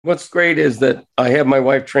What's great is that I have my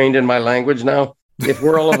wife trained in my language now. If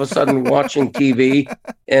we're all of a sudden watching TV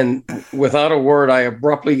and without a word, I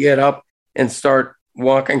abruptly get up and start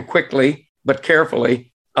walking quickly but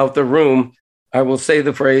carefully out the room, I will say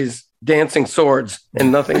the phrase dancing swords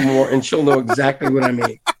and nothing more, and she'll know exactly what I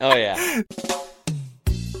mean. Oh, yeah.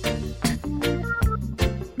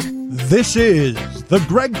 This is The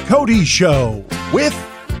Greg Cody Show with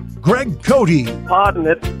Greg Cody. Pardon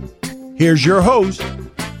it. Here's your host,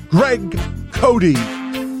 Greg Cody.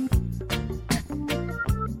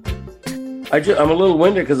 I'm a little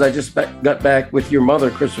winded because I just got back with your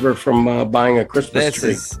mother, Christopher, from buying a Christmas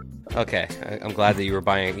tree. Okay, I'm glad that you were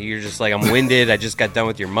buying. You're just like, I'm winded. I just got done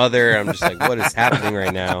with your mother. I'm just like, what is happening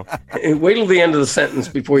right now? Wait till the end of the sentence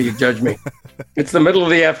before you judge me. It's the middle of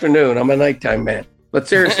the afternoon. I'm a nighttime man. But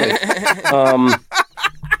seriously,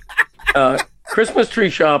 Christmas tree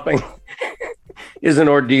shopping is an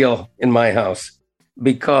ordeal in my house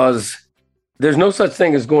because there's no such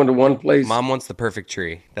thing as going to one place. Mom wants the perfect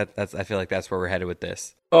tree. That's. I feel like that's where we're headed with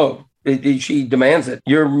this. Oh, she demands it.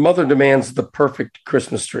 Your mother demands the perfect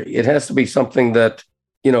Christmas tree. It has to be something that,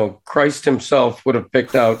 Christ himself would have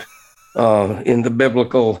picked out in the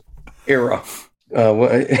biblical era,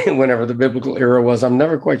 whenever the biblical era was. I'm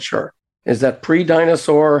never quite sure. Is that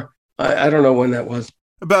pre-dinosaur? I don't know when that was.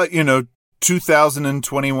 About,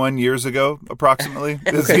 2021 years ago, approximately,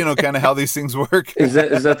 is, kind of how these things work. Is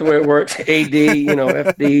that the way it works? AD,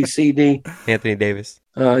 FD, CD. Anthony Davis.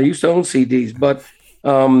 Used to own CDs, but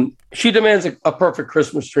she demands a perfect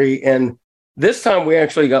Christmas tree. And this time we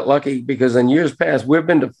actually got lucky because in years past, we've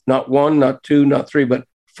been to not one, not two, not three, but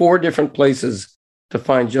 4 different places to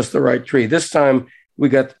find just the right tree. This time we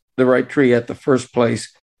got the right tree at the first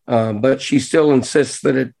place. But she still insists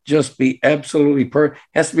that it just be absolutely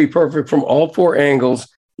has to be perfect from all 4 angles,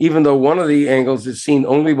 even though one of the angles is seen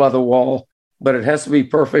only by the wall, but it has to be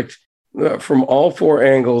perfect from all 4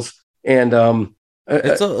 angles. And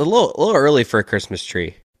it's a little early for a Christmas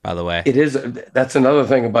tree, by the way. It is. That's another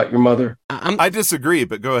thing about your mother. I disagree,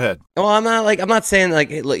 but go ahead. Well, I'm not saying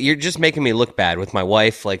look, you're just making me look bad with my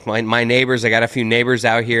wife. Like my neighbors, I got a few neighbors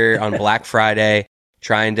out here on Black Friday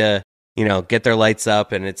trying to, get their lights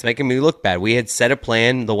up, and it's making me look bad. We had set a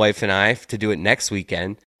plan, the wife and I, to do it next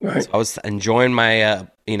weekend. Right. So I was enjoying my,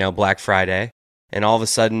 Black Friday, and all of a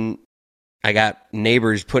sudden, I got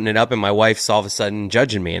neighbors putting it up, and my wife's all of a sudden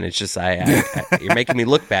judging me, and it's just, you're making me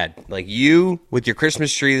look bad. Like you with your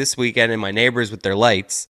Christmas tree this weekend, and my neighbors with their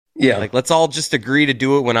lights. Yeah. Like, let's all just agree to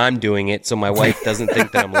do it when I'm doing it, so my wife doesn't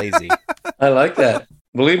think that I'm lazy. I like that.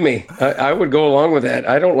 Believe me, I would go along with that.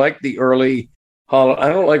 I don't like the early I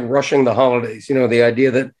don't like rushing the holidays, the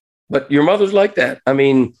idea that, but your mother's like that. I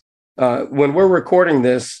mean, when we're recording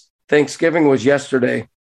this, Thanksgiving was yesterday.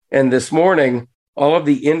 And this morning, all of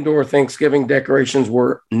the indoor Thanksgiving decorations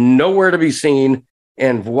were nowhere to be seen.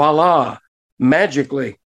 And voila,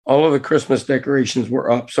 magically, all of the Christmas decorations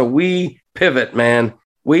were up. So we pivot, man.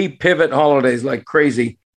 We pivot holidays like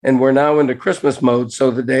crazy. And we're now into Christmas mode.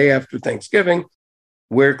 So the day after Thanksgiving,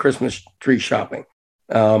 we're Christmas tree shopping.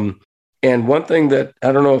 And one thing that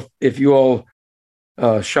I don't know if you all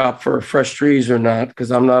shop for fresh trees or not,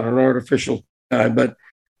 because I'm not an artificial guy, but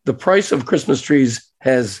the price of Christmas trees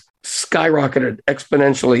has skyrocketed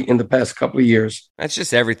exponentially in the past couple of years. That's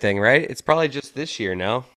just everything, right? It's probably just this year,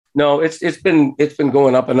 no? No, it's been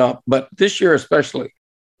going up and up, but this year especially.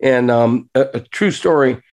 And a true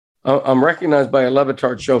story, I'm recognized by a Le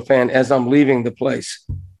Batard Show fan as I'm leaving the place.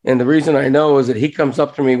 And the reason I know is that he comes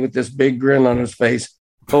up to me with this big grin on his face,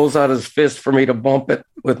 pulls out his fist for me to bump it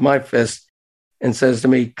with my fist, and says to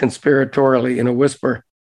me conspiratorially in a whisper,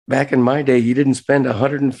 "Back in my day, you didn't spend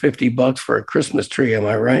 $150 for a Christmas tree. Am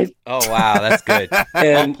I right?" Oh, wow. That's good.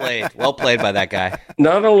 And well played by that guy.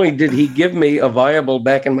 Not only did he give me a viable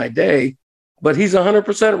back in my day, but he's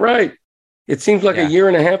 100% right. It seems like a year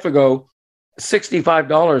and a half ago,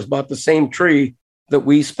 $65 bought the same tree that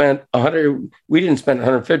we spent we didn't spend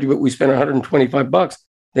 150, but we spent $125.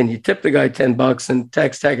 Then you tip the guy $10 and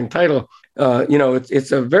tax, tag, and title.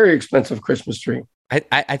 It's a very expensive Christmas tree.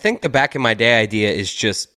 I think the back in my day idea is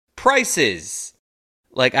just prices.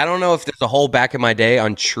 Like, I don't know if there's a whole back in my day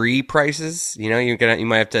on tree prices. You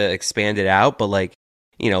might have to expand it out, but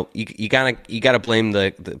you gotta blame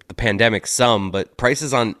the pandemic some, but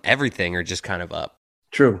prices on everything are just kind of up.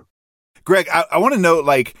 True. Greg, I want to know,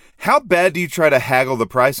 how bad do you try to haggle the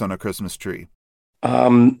price on a Christmas tree?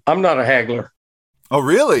 I'm not a haggler. Oh,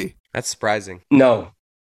 really? That's surprising. No.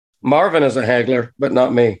 Marvin is a haggler, but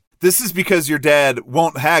not me. This is because your dad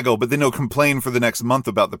won't haggle, but then he'll complain for the next month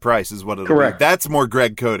about the price is what it'll Correct. be. That's more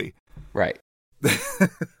Greg Cody. Right.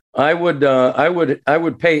 I would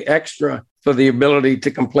pay extra for the ability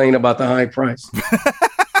to complain about the high price.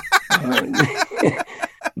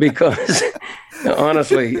 Because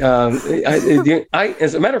honestly,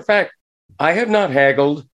 as a matter of fact, I have not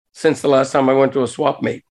haggled since the last time I went to a swap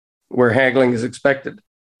meet where haggling is expected.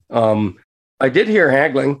 I did hear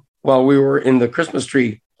haggling while we were in the Christmas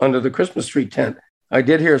tree, under the Christmas tree tent. I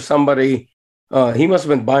did hear somebody, he must have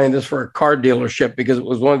been buying this for a car dealership because it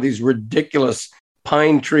was one of these ridiculous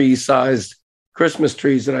pine tree sized Christmas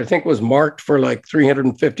trees that I think was marked for like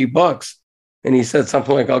 $350. And he said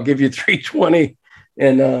something like, I'll give you $320.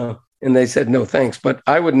 And they said, no, thanks. But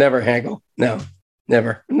I would never haggle. No,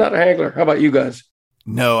 never. I'm not a haggler. How about you guys?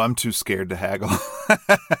 No, I'm too scared to haggle.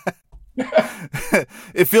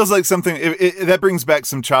 It feels like something that brings back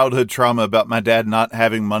some childhood trauma about my dad not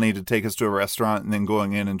having money to take us to a restaurant and then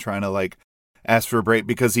going in and trying to like ask for a break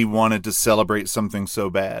because he wanted to celebrate something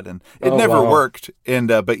so bad, and it never worked. And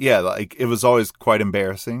but yeah, like it was always quite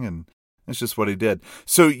embarrassing, and it's just what he did.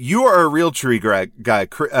 So you are a real tree guy,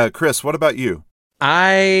 Chris. What about you?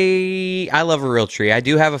 I love a real tree. I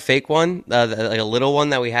do have a fake one, like a little one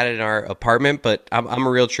that we had in our apartment, but I'm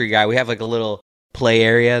a real tree guy. We have like a little play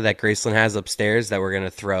area that Graceland has upstairs that we're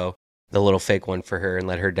gonna throw the little fake one for her and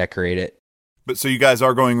let her decorate it. But so you guys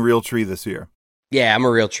are going real tree this year? Yeah, I'm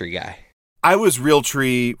a real tree guy. I was real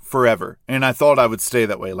tree forever, and I thought I would stay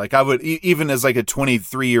that way. Like I would, even as like a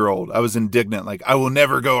 23-year-old, I was indignant. Like I will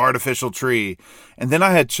never go artificial tree. And then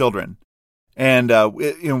I had children, and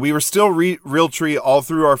we were still real tree all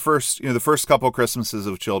through our first, the first couple Christmases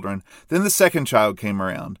of children. Then the second child came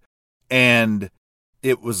around, and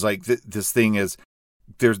it was like this thing is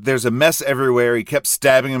there's a mess everywhere. He kept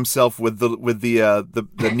stabbing himself with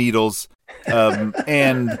the needles,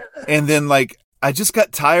 and then like. I just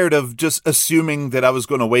got tired of just assuming that I was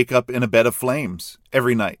going to wake up in a bed of flames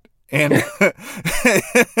every night. And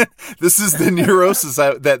this is the neurosis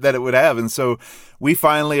that it would have. And so we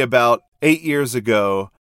finally, about 8 years ago,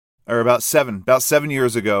 or about 7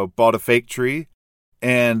 years ago, bought a fake tree.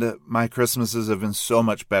 And my Christmases have been so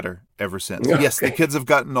much better ever since. Okay. Yes, the kids have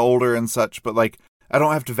gotten older and such, but like, I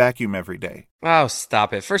don't have to vacuum every day. Oh,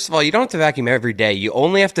 stop it. First of all, you don't have to vacuum every day. You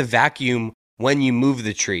only have to vacuum when you move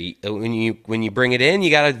the tree. When you bring it in,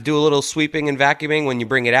 you got to do a little sweeping and vacuuming. When you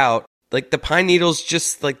bring it out, like the pine needles,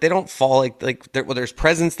 just like they don't fall. There's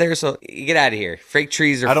presents there, so you get out of here. Fake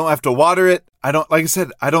trees are. I don't have to water it. I don't, like I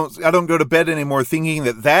said, I don't go to bed anymore thinking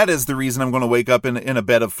that is the reason I'm going to wake up in a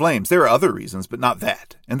bed of flames. There are other reasons, but not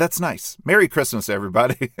that, and that's nice. Merry Christmas,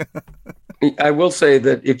 everybody. I will say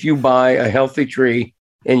that if you buy a healthy tree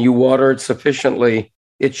and you water it sufficiently,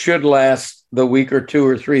 it should last the week or 2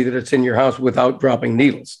 or 3 that it's in your house without dropping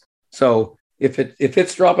needles. So if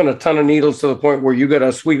it's dropping a ton of needles to the point where you got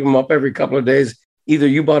to sweep them up every couple of days, either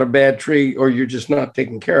you bought a bad tree or you're just not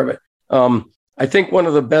taking care of it. I think one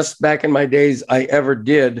of the best back in my days I ever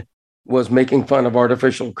did was making fun of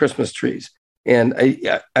artificial Christmas trees. And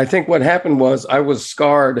I think what happened was I was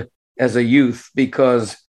scarred as a youth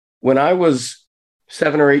because when I was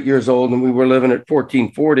 7 or 8 years old and we were living at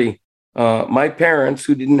 1440, my parents,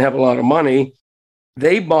 who didn't have a lot of money,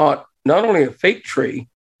 they bought not only a fake tree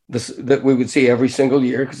that we would see every single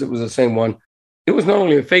year because it was the same one. It was not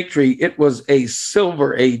only a fake tree, it was a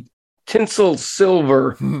tinsel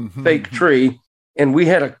silver fake tree. And we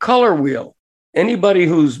had a color wheel. Anybody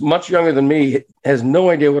who's much younger than me has no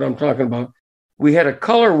idea what I'm talking about. We had a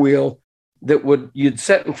color wheel that you'd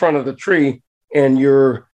set in front of the tree, and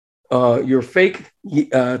your fake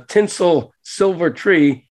tinsel silver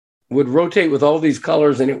tree would rotate with all these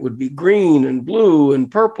colors, and it would be green and blue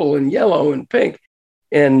and purple and yellow and pink.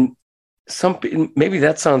 And maybe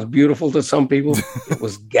that sounds beautiful to some people. It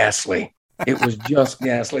was ghastly. It was just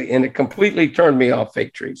ghastly. And it completely turned me off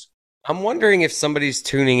fake trees. I'm wondering if somebody's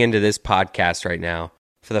tuning into this podcast right now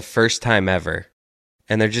for the first time ever,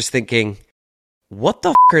 and they're just thinking, what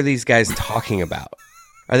the are these guys talking about?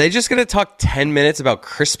 Are they just going to talk 10 minutes about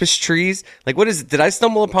Christmas trees? Like, did I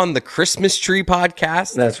stumble upon the Christmas tree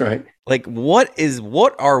podcast? That's right. Like, what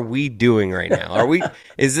are we doing right now?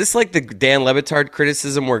 Is this like the Dan Le Batard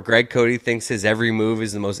criticism where Greg Cody thinks his every move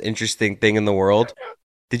is the most interesting thing in the world?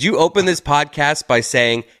 Did you open this podcast by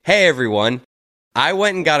saying, hey, everyone, I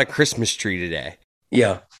went and got a Christmas tree today?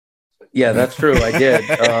 Yeah, that's true. I did.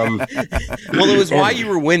 Well, it was why you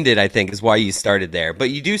were winded, I think, is why you started there. But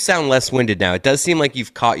you do sound less winded now. It does seem like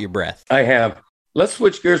you've caught your breath. I have. Let's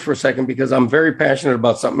switch gears for a second because I'm very passionate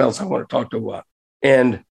about something else I want to talk to you about.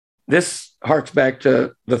 And this harks back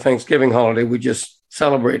to the Thanksgiving holiday we just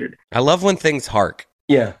celebrated. I love when things hark.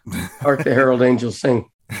 Yeah. Hark the Herald Angels sing.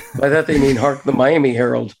 By that, they mean hark the Miami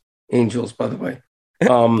Herald Angels, by the way.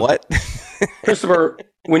 What? Christopher,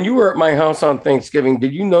 When you were at my house on Thanksgiving,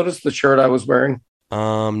 did you notice the shirt I was wearing?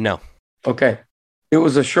 No. Okay. It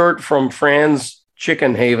was a shirt from Fran's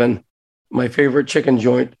Chicken Haven, my favorite chicken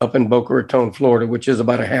joint up in Boca Raton, Florida, which is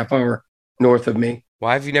about a half hour north of me.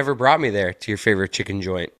 Why have you never brought me there to your favorite chicken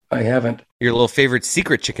joint? I haven't. Your little favorite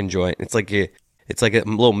secret chicken joint. It's like a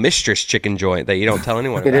little mistress chicken joint that you don't tell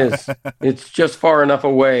anyone It about. is. It's just far enough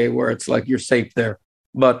away where it's like you're safe there.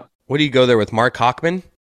 But What do you go there with, Mark Hockman?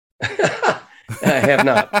 I have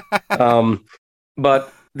not.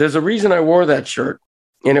 But there's a reason I wore that shirt,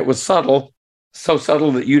 and it was subtle, so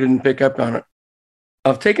subtle that you didn't pick up on it.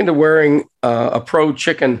 I've taken to wearing a pro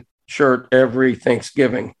chicken shirt every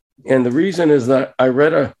Thanksgiving. And the reason is that I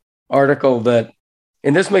read an article that,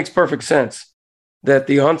 and this makes perfect sense, that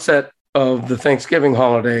the onset of the Thanksgiving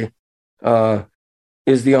holiday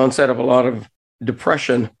is the onset of a lot of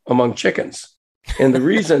depression among chickens. And the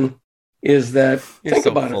reason is that, You're think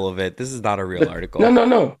so about full it. of it. This is not a real article.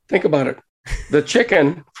 No. Think about it. The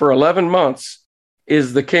chicken for 11 months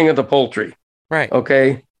is the king of the poultry. Right.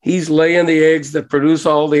 Okay. He's laying the eggs that produce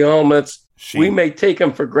all the omelets. Sheep. We may take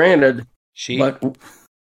him for granted, Sheep.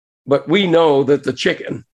 but we know that the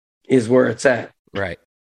chicken is where it's at. Right.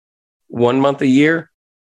 1 month a year,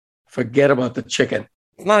 forget about the chicken.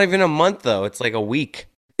 It's not even a month, though. It's like a week.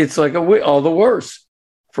 It's like all the worse.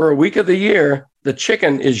 For a week of the year, the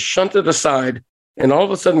chicken is shunted aside, and all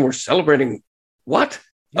of a sudden we're celebrating what?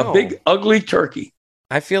 No. A big, ugly turkey.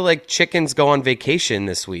 I feel like chickens go on vacation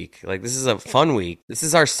this week. Like, this is a fun week. This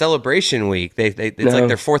is our celebration week. It's No. like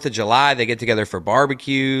their 4th of July. They get together for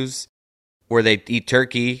barbecues where they eat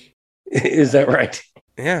turkey. Is that right?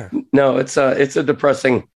 Yeah. No, it's a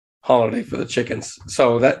depressing holiday for the chickens.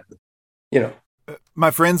 So that,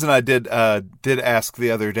 My friends and I did ask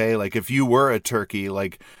the other day, like, if you were a turkey,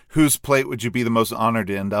 like, whose plate would you be the most honored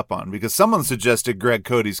to end up on? Because someone suggested Greg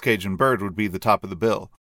Cody's Cajun Bird would be the top of the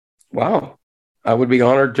bill. wow, I would be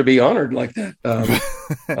honored to be honored like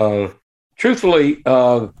that. Truthfully,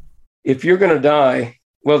 if you're going to die,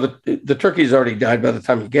 well, the turkey's already died by the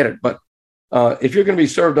time you get it. But if you're going to be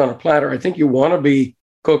served on a platter, I think you want to be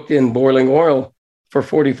cooked in boiling oil for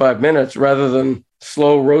 45 minutes rather than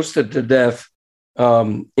slow roasted to death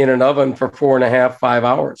in an oven for 4.5, 5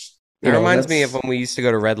 hours. It reminds me of when we used to go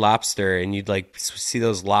to Red Lobster and you'd like see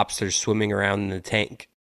those lobsters swimming around in the tank.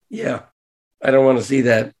 Yeah, I don't want to see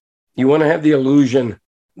that. You want to have the illusion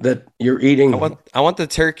that you're eating. I want the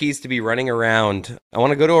turkeys to be running around. I want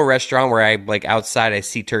to go to a restaurant where outside I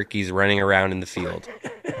see turkeys running around in the field.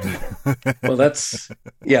 Well, that's,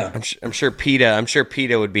 yeah. I'm sure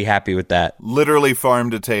PETA would be happy with that. Literally farm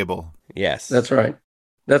to table. Yes. That's right.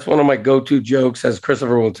 That's one of my go-to jokes, as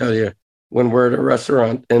Christopher will tell you, when we're at a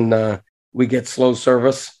restaurant and we get slow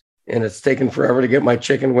service and it's taken forever to get my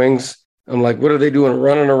chicken wings. I'm like, what are they doing?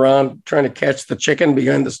 Running around trying to catch the chicken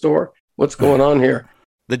behind the store? What's going on here?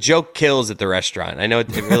 The joke kills at the restaurant. I know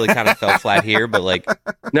it really kind of fell flat here, but like,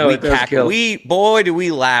 No, it does kill. Boy, do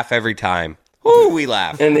we laugh every time. Ooh, we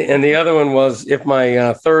laugh. And the other one was, if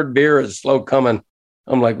my third beer is slow coming,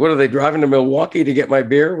 I'm like, what are they driving to Milwaukee to get my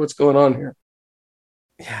beer? What's going on here?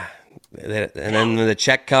 Yeah. And then the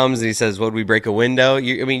check comes and he says, "Would we break a window?"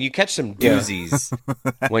 You catch some doozies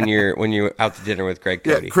when you're out to dinner with Greg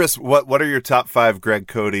Cody. Yeah, Chris, what are your top 5 Greg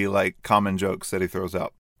Cody like common jokes that he throws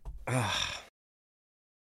out?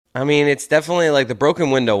 I mean, it's definitely like the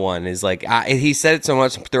broken window one is like, he said it so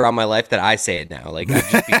much throughout my life that I say it now. Like,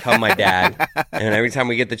 I've just become my dad. And every time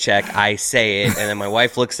we get the check, I say it. And then my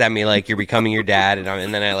wife looks at me like, you're becoming your dad.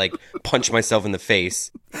 And then I like punch myself in the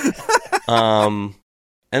face.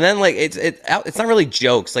 And then like, it's not really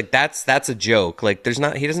jokes. Like that's a joke. Like he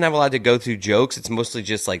doesn't have a lot to go through jokes. It's mostly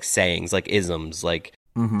just like sayings, like isms, like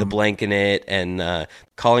the blank in it and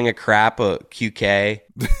calling a crap a QK.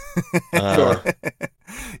 Sure.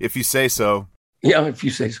 If you say so. Yeah, if you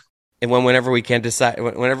say so. And whenever we can't decide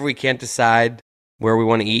where we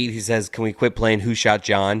want to eat, he says, "Can we quit playing Who Shot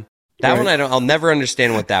John?" That one I'll never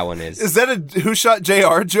understand what that one is. Is that a Who Shot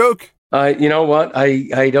JR joke? You know what?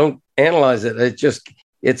 I don't analyze it.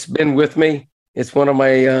 It's been with me. It's one of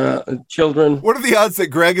my children. What are the odds that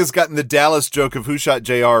Greg has gotten the Dallas joke of Who Shot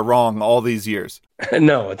JR wrong all these years?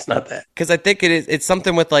 No, it's not that. Because I think it's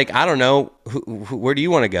something with like, I don't know, where do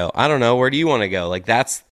you want to go? I don't know, where do you want to go? Like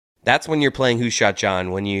that's when you're playing Who Shot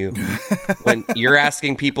John, when you're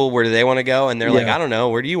asking people where do they want to go, and they're like, I don't know,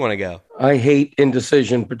 where do you want to go? I hate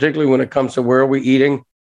indecision, particularly when it comes to where are we eating,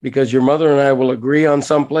 because your mother and I will agree on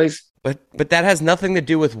someplace. But that has nothing to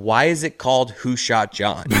do with why is it called Who Shot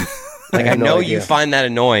John? Like I no know idea. you find that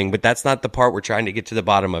annoying, but that's not the part we're trying to get to the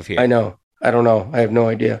bottom of here. I know. I don't know. I have no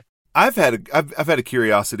idea. I've had a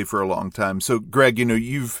curiosity for a long time. So, Greg,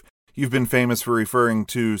 you've you've been famous for referring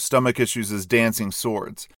to stomach issues as dancing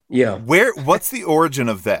swords. Yeah. What's the origin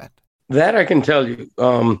of that? That I can tell you.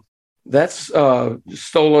 That's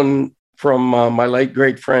stolen from my late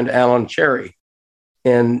great friend Alan Cherry.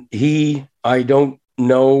 And I don't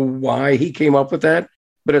know why he came up with that,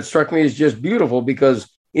 but it struck me as just beautiful because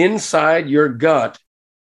inside your gut,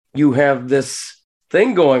 you have this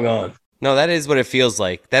thing going on. No, that is what it feels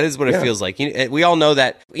like. That is what it feels like. We all know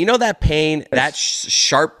that. You know that pain, that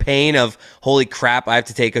sharp pain of, holy crap, I have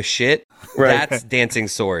to take a shit? Right. That's dancing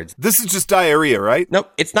swords. This is just diarrhea, right? No,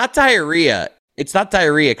 it's not diarrhea. It's not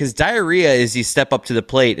diarrhea, because diarrhea is you step up to the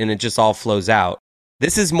plate and it just all flows out.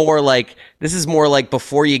 This is more like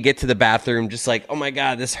before you get to the bathroom, just like, oh my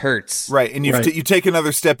God, this hurts. Right, and you take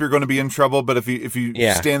another step, you're going to be in trouble. But if you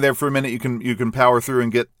stand there for a minute, you can power through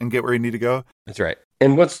and get where you need to go. That's right.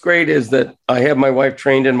 And what's great is that I have my wife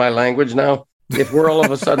trained in my language now. If we're all of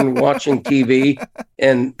a sudden watching TV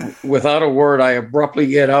and without a word, I abruptly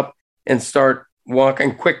get up and start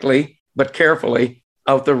walking quickly but carefully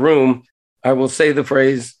out the room, I will say the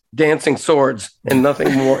phrase dancing swords and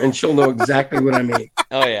nothing more, and she'll know exactly what I mean.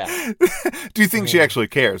 Oh yeah. Do you think she actually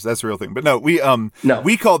cares? That's the real thing. But no, we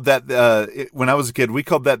called that when I was a kid, we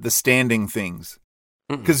called that the standing things.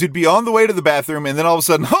 Because you'd be on the way to the bathroom and then all of a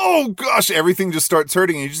sudden, oh gosh, everything just starts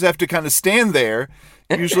hurting and you just have to kind of stand there,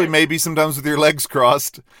 usually maybe sometimes with your legs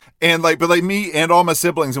crossed. And but me and all my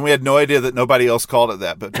siblings, and we had no idea that nobody else called it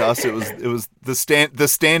that, but to us it was the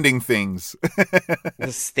standing things.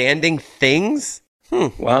 The standing things?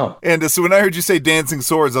 Wow. And so when I heard you say dancing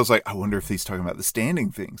swords, I was like, I wonder if he's talking about the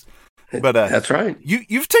standing things. But that's right.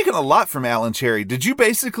 You've taken a lot from Alan Cherry. Did you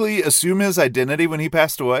basically assume his identity when he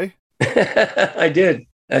passed away? I did.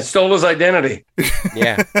 I stole his identity.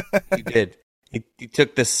 Yeah, you did. You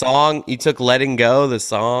took the song. You took "Letting Go," the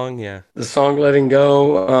song. Yeah, the song "Letting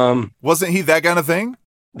Go." Wasn't he that kind of thing?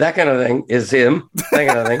 That kind of thing is him. That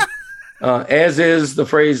kind of thing. As is the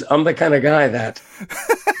phrase "I'm the kind of guy that,"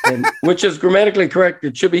 which is grammatically correct.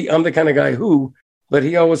 It should be "I'm the kind of guy who," but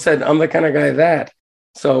he always said "I'm the kind of guy that."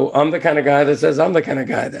 So I'm the kind of guy that says "I'm the kind of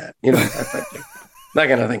guy that." That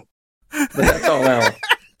kind of thing. But that's all Alan.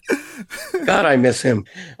 God, I miss him.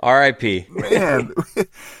 R.I.P. Man.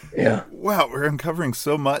 Yeah. Wow, we're uncovering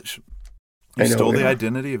so much. You stole the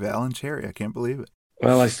identity of Alan Cherry. I can't believe it.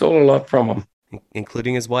 Well, I stole a lot from him.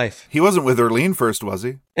 Including his wife. He wasn't with Erlene first, was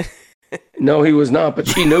he? No, he was not, but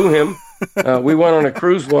she knew him. We went on a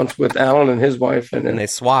cruise once with Alan and his wife. And they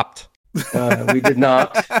swapped. We did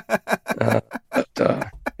not. But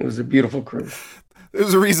it was a beautiful cruise.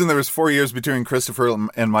 There's a reason there was 4 years between Christopher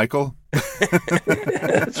and Michael.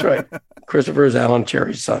 That's right. Christopher is Alan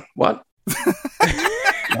Cherry's son. What?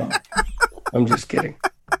 No, I'm just kidding.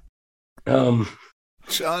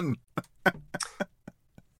 Sean.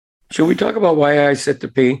 Should we talk about why I sit to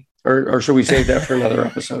pee? Or should we save that for another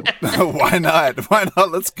episode? Why not? Why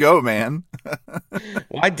not? Let's go, man.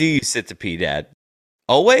 Why do you sit to pee, Dad?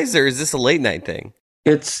 Always, or is this a late night thing?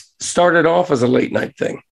 It's started off as a late night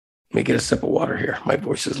thing. Let me get a sip of water here. My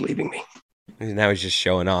voice is leaving me. Now he's just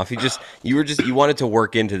showing off. You wanted to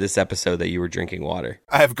work into this episode that you were drinking water.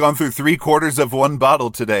 I have gone through 3/4 of one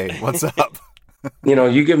bottle today. What's up?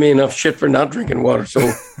 You give me enough shit for not drinking water.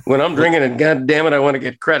 So when I'm drinking it, God damn it, I want to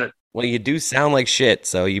get credit. Well, you do sound like shit,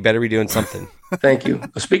 so you better be doing something. Thank you.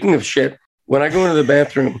 Speaking of shit, when I go into the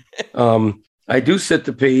bathroom, I do sit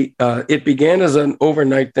to pee. It began as an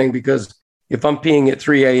overnight thing because if I'm peeing at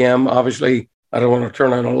 3 a.m., obviously I don't want to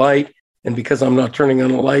turn on a light. And because I'm not turning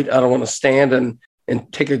on a light, I don't want to stand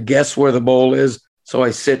and take a guess where the bowl is. So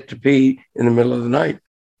I sit to pee in the middle of the night.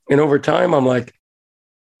 And over time, I'm like,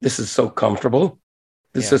 this is so comfortable.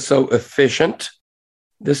 This is so efficient.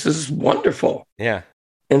 This is wonderful. Yeah.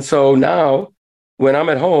 And so now when I'm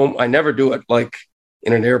at home, I never do it like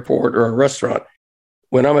in an airport or a restaurant.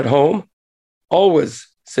 When I'm at home, always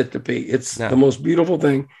sit to pee. It's the most beautiful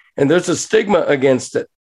thing. And there's a stigma against it.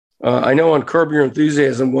 I know on Curb Your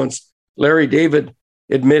Enthusiasm once, Larry David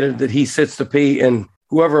admitted that he sits to pee, and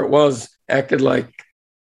whoever it was acted like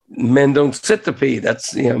men don't sit to pee.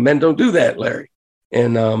 That's, men don't do that, Larry.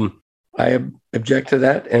 And I object to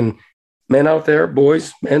that. And men out there,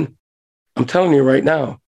 boys, men, I'm telling you right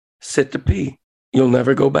now, sit to pee. You'll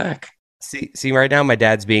never go back. See, right now my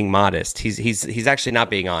dad's being modest. He's actually not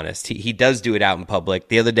being honest. He does do it out in public.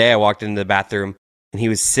 The other day I walked into the bathroom and he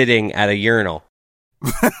was sitting at a urinal.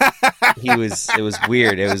 It was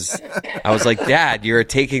weird. I was like, Dad, you're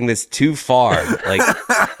taking this too far. Like,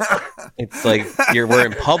 it's like we're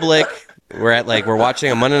in public. We're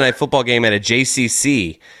watching a Monday Night Football game at a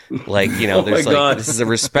JCC. Like, there's this is a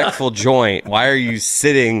respectful joint. Why are you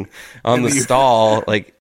sitting on the stall?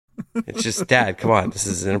 Like, It's just, Dad, come on. This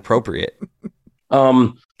is inappropriate.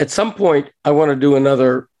 At some point, I want to do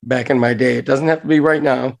another back in my day. It doesn't have to be right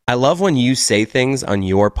now. I love when you say things on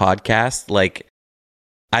your podcast. Like,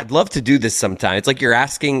 I'd love to do this sometime. It's like you're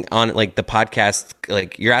asking on like the podcast,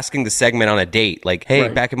 like you're asking the segment on a date. Like, hey,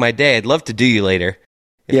 Right. back in my day, I'd love to do you later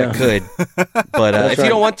if Yeah. I could. But if you right.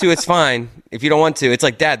 don't want to, it's fine. If you don't want to, it's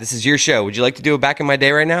like, Dad, this is your show. Would you like to do it back in my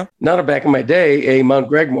day right now? Not a back in my day, a Mount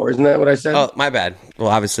Gregmore. Isn't that what I said? Oh, my bad. Well,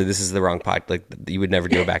 obviously, this is the wrong pod. Like, you would never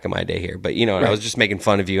do it back in my day here. But, you know, I was just making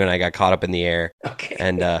fun of you, and I got caught up in the air. Okay.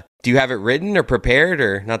 And do you have it written or prepared,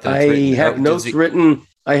 or not that I it's written? have Or does notes it- written.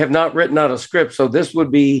 I have not written out a script, so this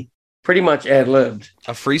would be pretty much ad-libbed.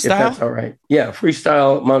 A If freestyle? that's all right. Yeah,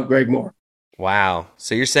 freestyle Mount Gregmore. Wow.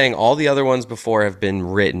 So you're saying all the other ones before have been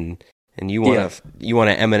written, and you want an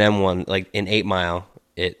Eminem one, like an 8 Mile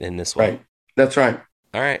it in this one. Right. That's right.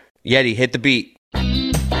 All right. Yeti, hit the beat.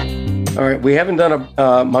 All right. We haven't done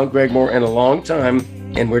a Mount Gregmore in a long time,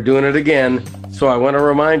 and we're doing it again. So I want to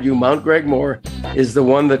remind you, Mount Gregmore is the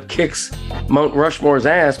one that kicks Mount Rushmore's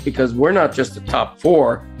ass because we're not just a top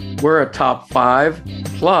 4. We're a top 5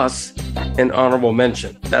 plus an honorable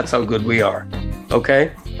mention. That's how good we are.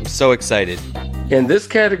 Okay? I'm so excited. And this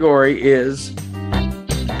category is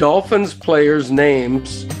Dolphins players'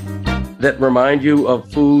 names that remind you of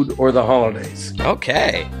food or the holidays.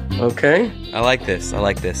 Okay. Okay? I like this.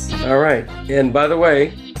 All right. And by the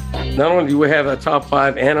way, not only do we have a top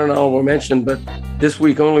 5 and an honorable mention, but this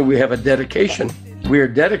week only we have a dedication. We are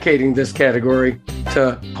dedicating this category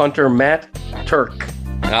to punter Matt Turk.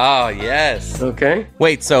 Oh, yes. Okay?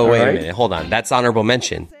 Wait a right. minute. Hold on. That's honorable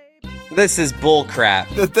mention. This is bull crap.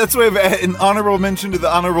 That's why an honorable mention to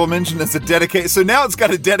the honorable mention as a dedication. So now it's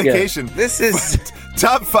got a dedication. This is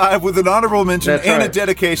Top 5 with an honorable mention That's and a right.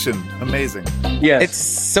 dedication. Amazing.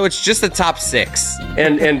 Yes. it's just the top 6.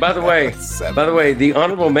 And by the way, the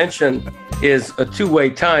honorable mention is a two-way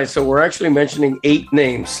tie, so we're actually mentioning 8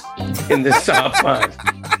 names in this top 5.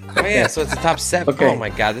 Oh yeah, so it's the top 7. Okay. Oh my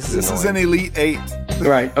god, this This is annoying. an Elite 8.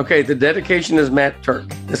 Right. Okay. The dedication is Matt Turk.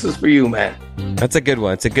 This is for you, Matt. That's a good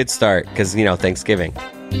one. It's a good start because, you know, Thanksgiving.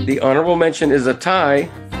 The honorable mention is a tie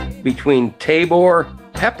between Tabor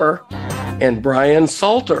Pepper and Brian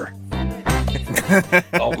Salter.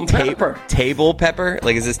 Salt and pepper. Table pepper?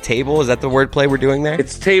 Like, is this table? Is that the wordplay we're doing there?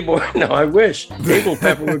 It's Tabor. No, I wish. Table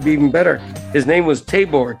Pepper would be even better. His name was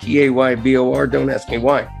Tabor, Taybor. Don't ask me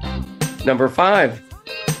why. Number 5,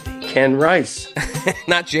 Ken Rice.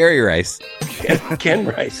 Not Jerry Rice. Ken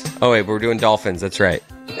Rice. Oh, wait, we're doing Dolphins. That's right.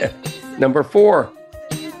 Number 4,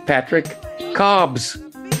 Patrick Cobbs.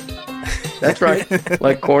 That's right.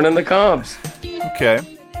 Like corn in the cobs. Okay.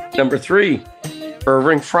 Number 3,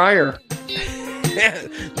 Irving Fryer.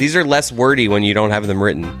 These are less wordy when you don't have them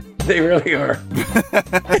written. They really are.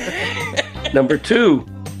 Number 2,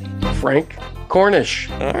 Frank Cornish,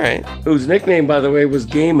 All right. whose nickname, by the way, was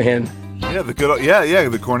Game Hen. Yeah, the good old,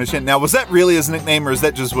 the Cornish hen. Now, was that really his nickname, or is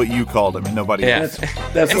that just what you called him and nobody Yeah. else?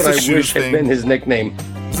 That's what a I shoes wish had thing. been his nickname.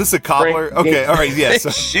 Is this a cobbler? Frank- Okay, all right,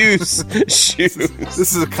 yes. Shoes.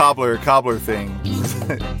 This is a cobbler thing.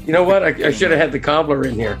 You know what? I should have had the cobbler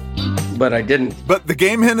in here, but I didn't. But the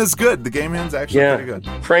game hen is good. The game hen's actually pretty good.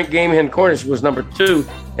 Frank Game Hen Cornish was number 2.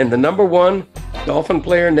 And the number 1 Dolphin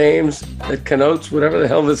player names that connotes whatever the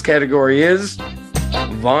hell this category is,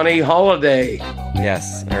 Vonnie Holiday.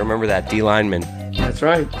 Yes, I remember that. D lineman. That's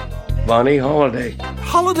right. Vonnie Holiday.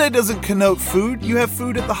 Holiday doesn't connote food. You have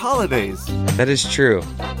food at the holidays. That is true.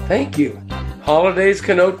 Thank you. Holidays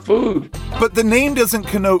connote food. But the name doesn't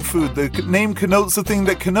connote food. The name connotes the thing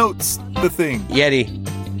that connotes the thing. Yeti,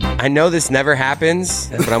 I know this never happens,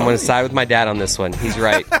 but I'm going to side with my dad on this one. He's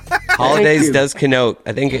right. Holidays you. does connote.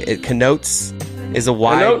 I think it connotes is a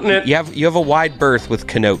wide. Connoting it. You have a wide berth with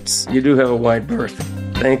connotes. You do have a wide berth.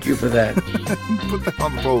 Thank you for that. Put that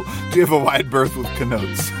on the poll. Do you have a wide berth with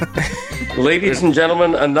connotes? Ladies and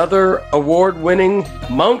gentlemen, another award-winning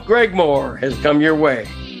Mount Gregmore has come your way.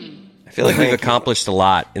 I feel like we've accomplished a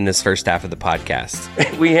lot in this first half of the podcast.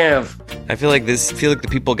 We have. I feel like the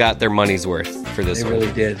people got their money's worth for this They one.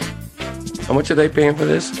 really did. How much are they paying for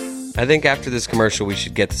this? I think after this commercial, we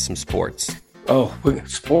should get to some sports. Oh,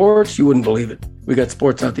 sports? You wouldn't believe it. We got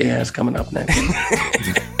sports out the ass coming up next.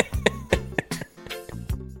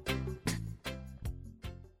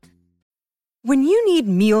 When you need need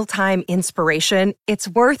mealtime inspiration, it's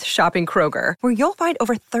worth shopping Kroger, where you'll find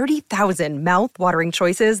over 30,000 mouth-watering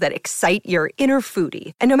choices that excite your inner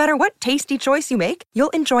foodie. And no matter what tasty choice you make,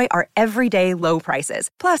 you'll enjoy our everyday low prices,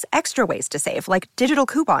 plus extra ways to save, like digital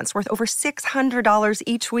coupons worth over $600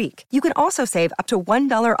 each week. You can also save up to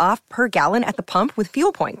 $1 off per gallon at the pump with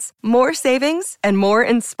fuel points. More savings and more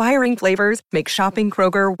inspiring flavors make shopping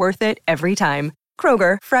Kroger worth it every time.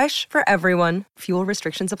 Kroger, fresh for everyone. Fuel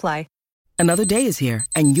restrictions apply. Another day is here,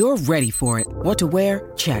 and you're ready for it. What to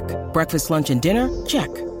wear? Check. Breakfast, lunch, and dinner?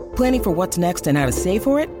 Check. Planning for what's next and how to save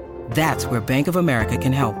for it? That's where Bank of America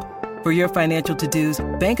can help. For your financial to-dos,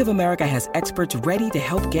 Bank of America has experts ready to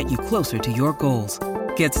help get you closer to your goals.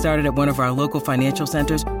 Get started at one of our local financial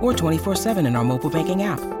centers or 24/7 in our mobile banking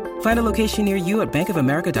app. Find a location near you at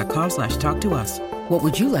bankofamerica.com/talktous. What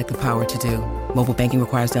would you like the power to do? Mobile banking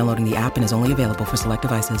requires downloading the app and is only available for select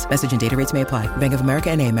devices. Message and data rates may apply. Bank of America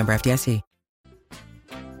N.A., member FDIC.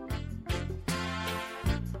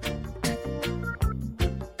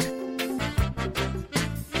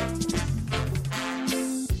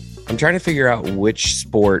 I'm trying to figure out which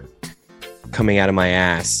sport coming out of my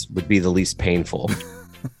ass would be the least painful.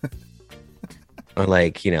 Or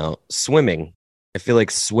like, swimming. I feel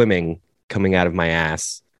like swimming coming out of my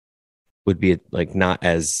ass would be like not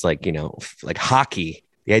as like hockey.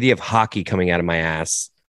 The idea of hockey coming out of my ass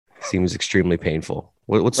seems extremely painful.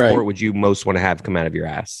 What sport would you most want to have come out of your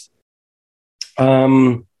ass?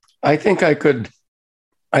 I think I could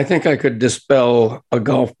dispel a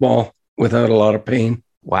golf ball without a lot of pain.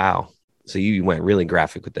 Wow. So you went really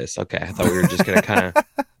graphic with this. Okay. I thought we were just going to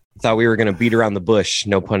thought we were going to beat around the bush,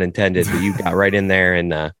 no pun intended, but you got right in there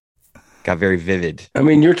and got very vivid. I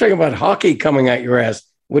mean, you're talking about hockey coming out your ass.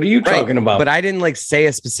 What are you talking about? But I didn't say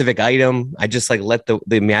a specific item. I just let the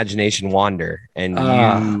imagination wander. And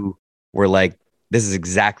you were like, this is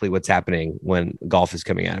exactly what's happening when golf is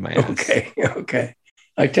coming out of my ass. Okay.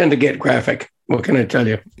 I tend to get graphic. What can I tell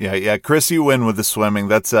you? Yeah. Chris, you win with the swimming.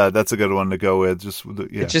 That's a good one to go with.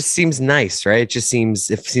 It just seems nice, right? It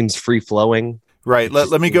seems free flowing. Right.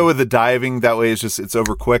 Let me go with the diving. That way it's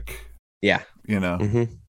over quick. Yeah.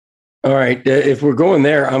 Mm-hmm. All right. If we're going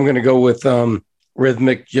there, I'm going to go with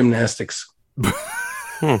rhythmic gymnastics.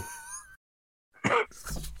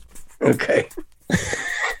 Okay.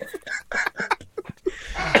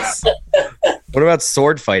 What about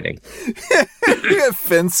sword fighting?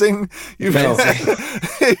 Fencing?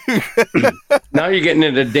 Now you're getting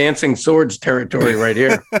into dancing swords territory right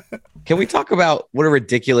here. Can we talk about what a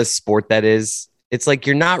ridiculous sport that is? It's like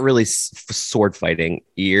you're not really sword fighting.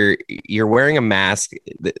 You're wearing a mask.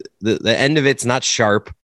 The end of it's not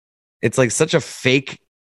sharp. It's like such a fake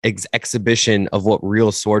exhibition of what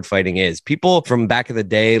real sword fighting is. People from back in the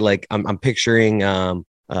day, like I'm picturing.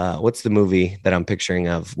 What's the movie that I'm picturing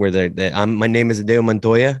of where my name is Adeo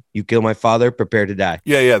Montoya. You kill my father, prepare to die.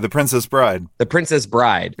 Yeah. The Princess Bride. The Princess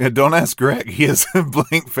Bride. Yeah, don't ask Greg. He has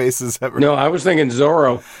blank faces everywhere. No, I was thinking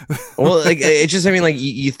Zorro. Well, it's just,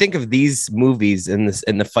 you think of these movies and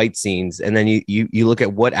the fight scenes, and then you look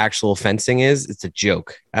at what actual fencing is. It's a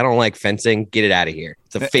joke. I don't like fencing. Get it out of here.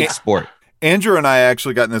 It's a fake sport. Andrew and I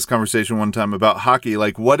actually got in this conversation one time about hockey.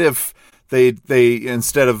 Like, what if they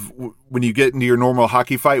instead of when you get into your normal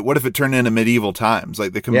hockey fight, what if it turned into medieval times?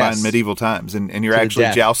 Like they combine medieval times and you're actually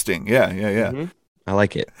jousting. Yeah. Mm-hmm. I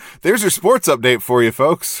like it. There's your sports update for you,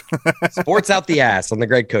 folks. Sports out the ass on the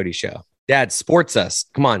Greg Cody Show. Dad, sports us.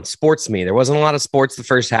 Come on, sports me. There wasn't a lot of sports the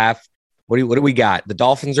first half. What do we got? The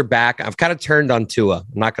Dolphins are back. I've kind of turned on Tua.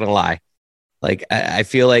 I'm not going to lie. Like I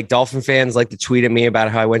feel like Dolphin fans like to tweet at me about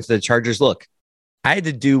how I went to the Chargers. Look, I had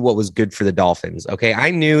to do what was good for the Dolphins. Okay.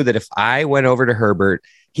 I knew that if I went over to Herbert,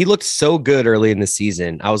 he looked so good early in the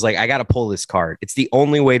season. I was like, I got to pull this card. It's the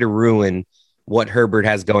only way to ruin what Herbert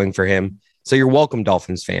has going for him. So you're welcome,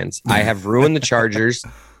 Dolphins fans. I have ruined the Chargers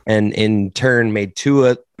and in turn made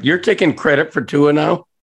Tua. You're taking credit for Tua now?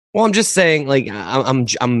 Well, I'm just saying, like,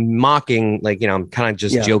 I'm mocking, like, I'm kind of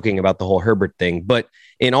just joking about the whole Herbert thing. But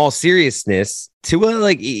in all seriousness, Tua,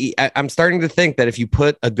 like, I'm starting to think that if you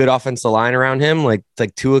put a good offensive line around him, like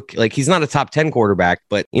Tua, like, he's not a top 10 quarterback,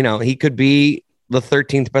 but, he could be the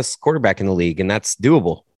 13th best quarterback in the league, and that's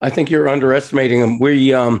doable. I think you're underestimating him.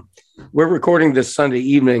 We're recording this Sunday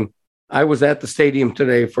evening. I was at the stadium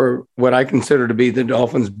today for what I consider to be the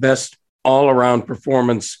Dolphins' best all-around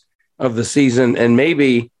performance of the season, and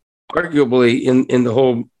maybe arguably in the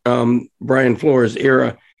whole Brian Flores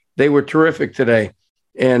era. They were terrific today.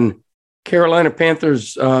 And Carolina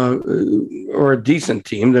Panthers are a decent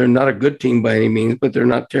team. They're not a good team by any means, but they're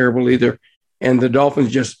not terrible either. And the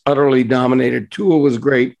Dolphins just utterly dominated. Tua was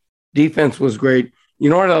great. Defense was great. You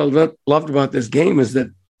know what I loved about this game is that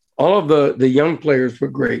all of the young players were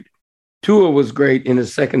great. Tua was great in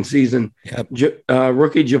his second season. Yep.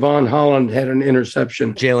 Rookie Javon Holland had an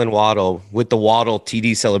interception. Jalen Waddle with the Waddle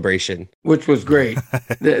TD celebration, which was great.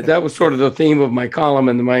 That was sort of the theme of my column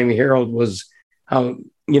in the Miami Herald, was how,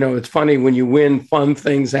 it's funny when you win, fun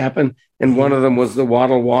things happen. And one of them was the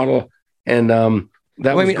Waddle. And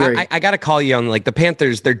that was great. I got to call you on, like, the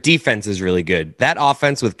Panthers, their defense is really good. That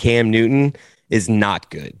offense with Cam Newton is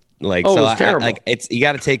not good. Like, it's terrible. You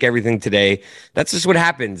got to take everything today. That's just what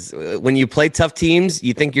happens when you play tough teams.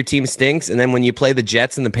 You think your team stinks, and then when you play the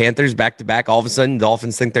Jets and the Panthers back to back, all of a sudden the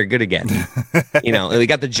Dolphins think they're good again. We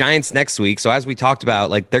got the Giants next week, so as we talked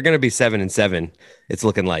about, like, they're going to be 7-7. It's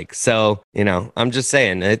looking like. So, I'm just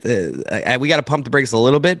saying we got to pump the brakes a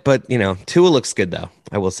little bit, but Tua looks good though.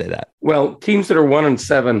 I will say that. Well, teams that are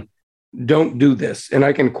 1-7 don't do this, and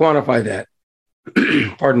I can quantify that.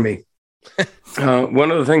 Pardon me.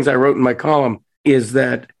 One of the things I wrote in my column is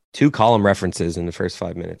that 2 column references in the first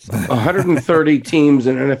 5 minutes. 130 teams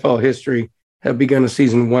in NFL history have begun a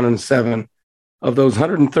season 1-7. Of those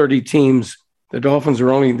 130 teams, the Dolphins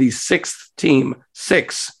are only the 6th team,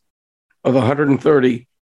 6 of 130,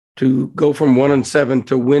 to go from 1-7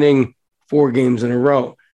 to winning 4 games in a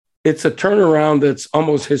row. It's a turnaround that's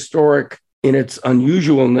almost historic in its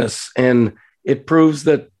unusualness, and it proves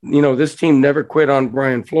that this team never quit on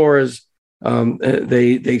Brian Flores.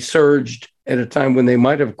 They surged at a time when they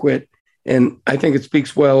might have quit, and I think it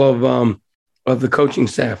speaks well of the coaching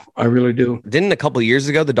staff. I really do. Didn't a couple of years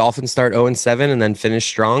ago the Dolphins start 0-7 and then finish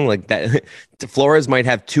strong like that? Flores might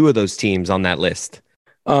have 2 of those teams on that list.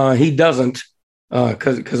 He doesn't,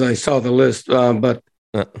 because I saw the list, but.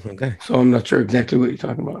 Okay. So I'm not sure exactly what you're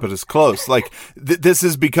talking about. But it's close. Like this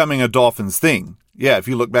is becoming a Dolphins thing. Yeah, if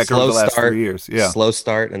you look back over the last 3 years. Yeah. Slow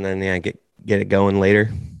start and then get it going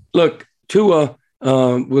later. Look, Tua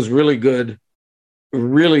was really good,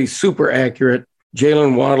 really super accurate.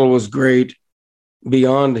 Jalen Waddle was great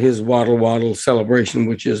beyond his Waddle celebration,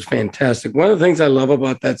 which is fantastic. One of the things I love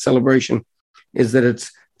about that celebration is that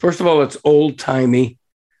it's, first of all, it's old-timey.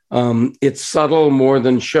 It's subtle more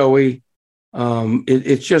than showy.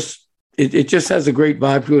 It just has a great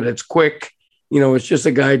vibe to it. It's quick. It's just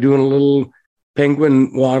a guy doing a little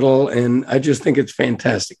penguin waddle, and I just think it's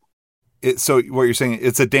fantastic. So what you're saying,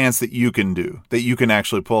 it's a dance that you can do, that you can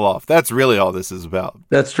actually pull off. That's really all this is about.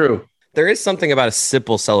 That's true. There is something about a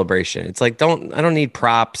simple celebration. It's like, I don't need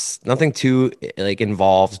props, nothing too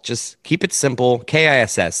involved. Just keep it simple.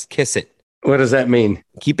 KISS, kiss it. What does that mean?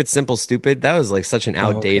 Keep it simple, stupid. That was like such an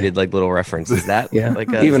outdated little reference. Is that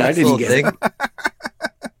even I didn't get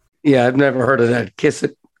it. Yeah, I've never heard of that. Kiss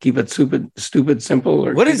it, keep it stupid, simple.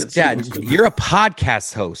 Or what is that? You're a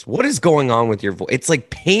podcast host. What is going on with your voice? It's like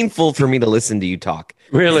painful for me to listen to you talk.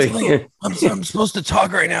 Really? I'm supposed to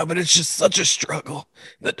talk right now, but it's just such a struggle.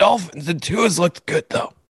 The Dolphins and Tua's looked good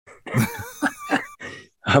though.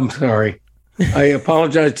 I'm sorry. I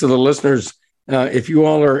apologize to the listeners. If you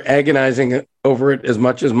all are agonizing over it as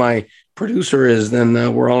much as my producer is, then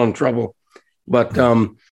we're all in trouble. But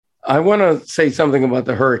I want to say something about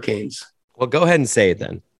the Hurricanes. Well, go ahead and say it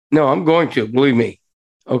then. No, I'm going to. Believe me.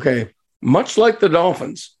 Okay. Much like the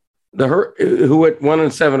Dolphins, who at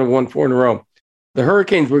 1-7 have won 4 in a row, the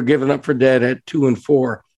Hurricanes were given up for dead at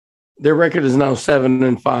 2-4. Their record is now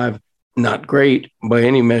 7-5. Not great by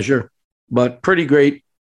any measure, but pretty great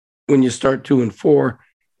when you start 2-4.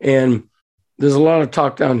 And there's a lot of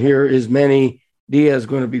talk down here. Is Manny Diaz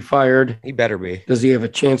going to be fired? He better be. Does he have a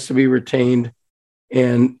chance to be retained?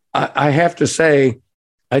 And I have to say,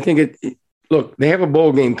 I think look, they have a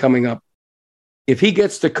bowl game coming up. If he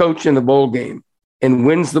gets to coach in the bowl game and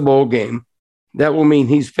wins the bowl game, that will mean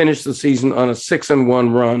he's finished the season on a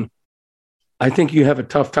 6-1 run. I think you have a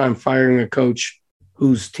tough time firing a coach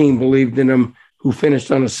whose team believed in him, who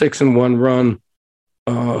finished on a 6-1 run,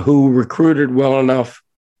 who recruited well enough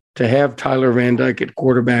to have Tyler Van Dyke at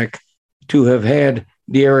quarterback, to have had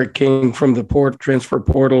De'Aaron King from the transfer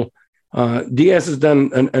portal. Diaz has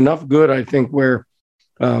done enough good, I think, where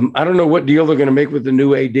I don't know what deal they're going to make with the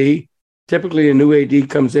new AD. Typically, a new AD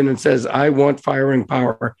comes in and says, I want firing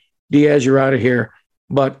power. Diaz, you're out of here.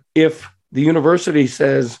 But if the university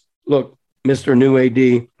says, look, Mr. New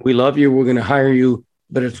AD, we love you, we're going to hire you,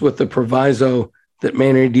 but it's with the proviso that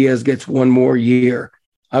Manny Diaz gets 1 more year,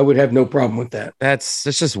 I would have no problem with that. That's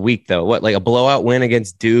just weak, though. What, like a blowout win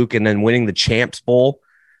against Duke and then winning the Champs Bowl?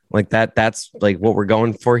 Like that's like what we're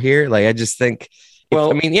going for here. Like, I just think,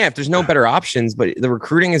 if there's no better options, but the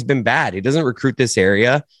recruiting has been bad. He doesn't recruit this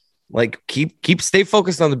area. Like, stay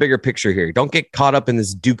focused on the bigger picture here. Don't get caught up in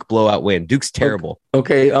this Duke blowout win. Duke's terrible.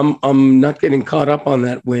 Okay, I'm not getting caught up on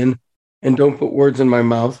that win, and don't put words in my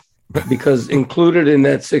mouth. because included in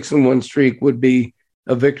that 6-1 streak would be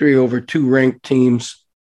a victory over 2 ranked teams.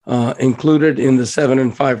 Included in the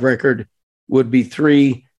 7-5 record would be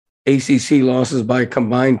 3 ACC losses by a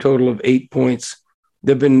combined total of 8 points.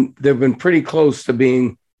 They've been pretty close to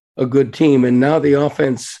being a good team, and now the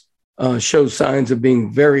offense shows signs of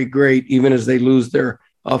being very great, even as they lose their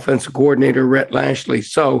offensive coordinator, Rhett Lashley.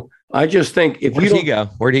 So I just think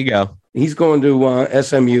Where'd he go? He's going to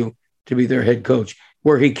SMU to be their head coach,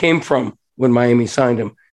 where he came from when Miami signed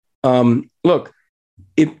him. Look,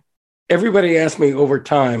 if everybody asked me over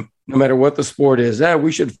time, no matter what the sport is,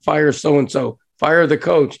 we should fire so-and-so, fire the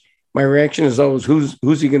coach. My reaction is always,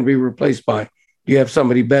 who's he going to be replaced by? Do you have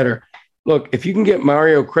somebody better? Look, if you can get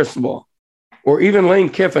Mario Cristobal or even Lane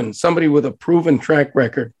Kiffin, somebody with a proven track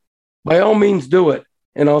record, by all means do it.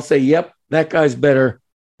 And I'll say, yep, that guy's better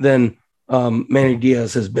than Manny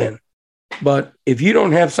Diaz has been. But if you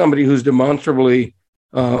don't have somebody who's demonstrably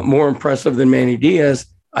more impressive than Manny Diaz,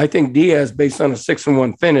 I think Diaz, based on a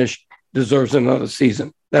 6-1 finish, deserves another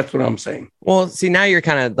season. That's what I'm saying. Well, see, now you're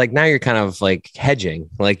kind of like hedging.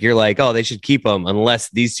 Like you're like, oh, they should keep him unless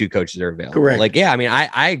these 2 coaches are available. Correct. Like, yeah, I mean,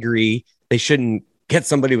 I agree. They shouldn't get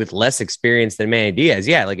somebody with less experience than Manny Diaz.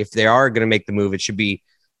 Yeah, like if they are going to make the move, it should be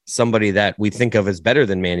somebody that we think of as better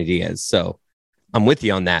than Manny Diaz. So I'm with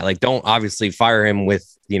you on that. Like, don't obviously fire him with,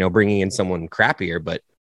 bringing in someone crappier, but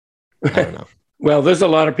I don't know. Well, there's a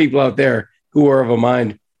lot of people out there who are of a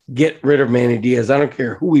mind, get rid of Manny Diaz. I don't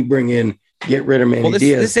care who we bring in, get rid of Manny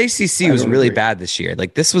Diaz. This ACC was really bad this year.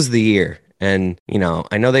 Like, this was the year. And,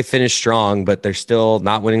 I know they finished strong, but they're still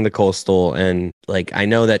not winning the Coastal. And, like, I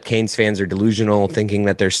know that Canes fans are delusional thinking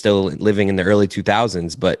that they're still living in the early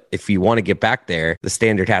 2000s. But if you want to get back there, the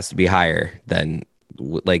standard has to be higher than,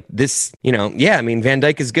 like, this, yeah, I mean, Van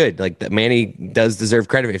Dyke is good. Like, Manny does deserve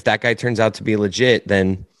credit. If that guy turns out to be legit,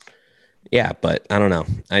 then, yeah, but I don't know.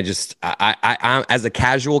 I as a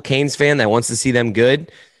casual Canes fan that wants to see them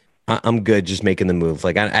good, I'm good just making the move.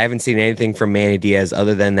 Like, I haven't seen anything from Manny Diaz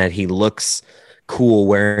other than that he looks cool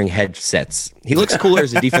wearing headsets. He looks cooler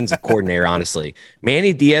as a defensive coordinator, honestly.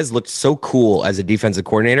 Manny Diaz looked so cool as a defensive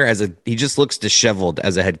coordinator. He just looks disheveled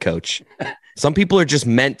as a head coach. Some people are just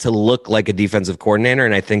meant to look like a defensive coordinator,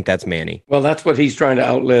 and I think that's Manny. Well, that's what he's trying to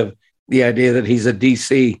outlive, the idea that he's a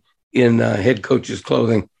DC in head coach's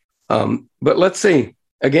clothing. But let's see.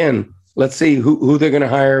 Again, let's see who they're going to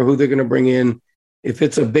hire, who they're going to bring in. If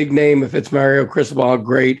it's a big name, if it's Mario Cristobal,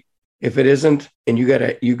 great. If it isn't, and you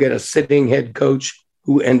get a sitting head coach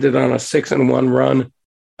who ended on a 6-1 run,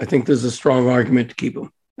 I think there's a strong argument to keep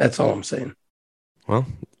him. That's all I'm saying. Well,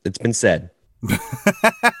 it's been said.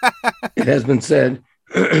 It has been said.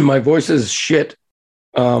 My voice is shit.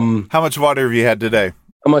 How much water have you had today?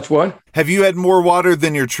 How much what? Have you had more water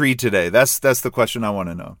than your tree today? That's the question I want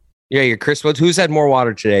to know. Yeah, your Christmas. Who's had more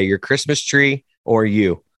water today? Your Christmas tree or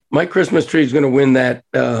you? My Christmas tree is going to win that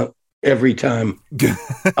every time.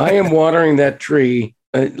 I am watering that tree.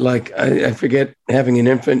 I forget, having an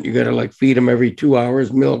infant, you got to feed him every 2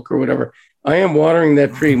 hours, milk or whatever. I am watering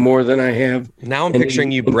that tree more than I have. Now I'm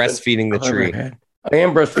picturing you breastfeeding the tree. I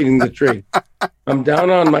am breastfeeding the tree. I'm down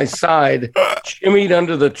on my side, shimmied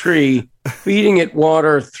under the tree, feeding it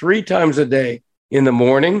water 3 times a day, in the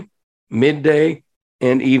morning, midday,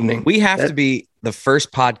 and evening. We have to be the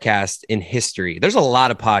first podcast in history. There's a lot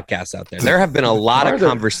of podcasts out there. There have been a lot of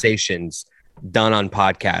conversations done on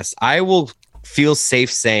podcasts. I will feel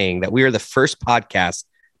safe saying that we are the first podcast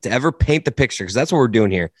to ever paint the picture, because that's what we're doing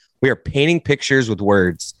here. We are painting pictures with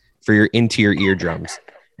words into your eardrums.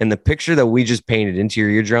 And the picture that we just painted into your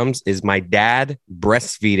eardrums is my dad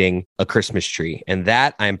breastfeeding a Christmas tree. And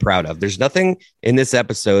that I'm proud of. There's nothing in this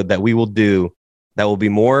episode that we will do that will be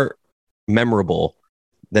more memorable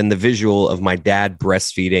than the visual of my dad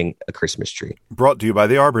breastfeeding a Christmas tree. Brought to you by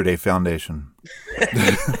the Arbor Day Foundation.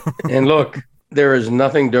 And look, there is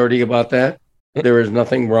nothing dirty about that. There is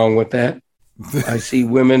nothing wrong with that. I see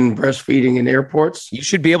women breastfeeding in airports. You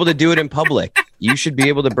should be able to do it in public. You should be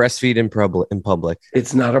able to breastfeed in public.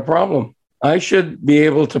 It's not a problem. I should be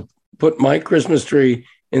able to put my Christmas tree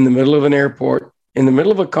in the middle of an airport, in the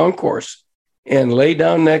middle of a concourse, and lay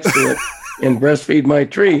down next to it and breastfeed my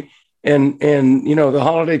tree. And the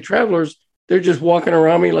holiday travelers, they're just walking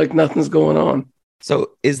around me like nothing's going on.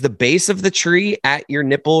 So is the base of the tree at your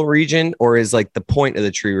nipple region, or is the point of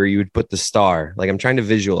the tree where you would put the star? I'm trying to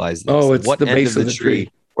visualize this. Oh, it's the base of the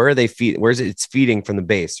tree. Where are they feed? Where is it? It's feeding from the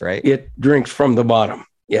base, right? It drinks from the bottom.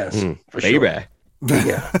 Yes, for baby. Sure.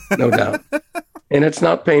 Yeah, no doubt. And it's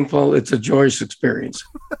not painful. It's a joyous experience.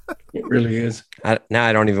 It really is. Now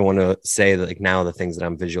I don't even want to say now the things that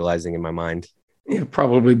I'm visualizing in my mind. Yeah,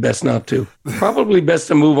 probably best not to. Probably best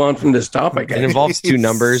to move on from this topic. It involves two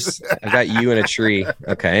numbers. I've got you and a tree.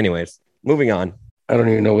 Okay. Anyways, moving on. I don't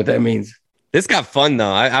even know what that means. This got fun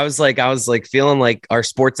though. I was like feeling like our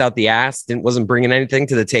sports out the ass wasn't bringing anything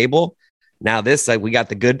to the table. Now this, like, we got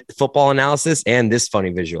the good football analysis and this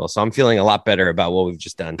funny visual. So I'm feeling a lot better about what we've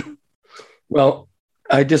just done. Well,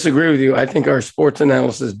 I disagree with you. I think our sports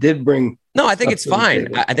analysis did bring. No, I think it's fine.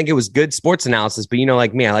 I think it was good sports analysis, but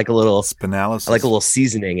like me, I like a little Spinalysis. I like a little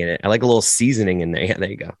seasoning in it. I like a little seasoning in there. Yeah, there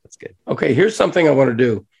you go. That's good. Okay, here's something I want to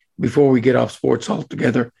do before we get off sports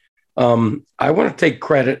altogether. I want to take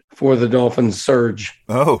credit for the Dolphins' surge.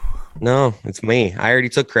 Oh, no, it's me. I already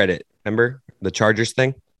took credit. Remember the Chargers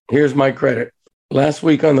thing? Here's my credit. Last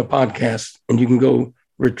week on the podcast, and you can go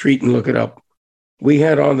retreat and look it up, we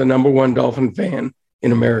had on the number one Dolphin fan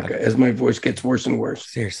in America as my voice gets worse and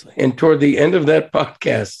worse. Seriously. And toward the end of that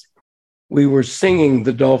podcast, we were singing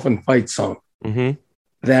the Dolphin fight song. Mm-hmm.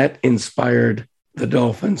 That inspired the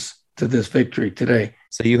Dolphins to this victory today.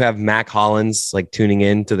 So you have Mac Hollins like tuning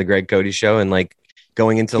in to the Greg Cody show and like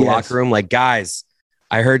going into the locker room, like, guys,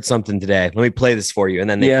 I heard something today. Let me play this for you. And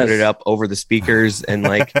then they put it up over the speakers and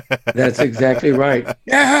like. That's exactly right.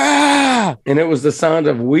 Yeah. And it was the sound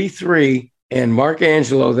of we three and Mark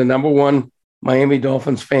Angelo, the number one Miami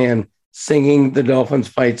Dolphins fan, singing the Dolphins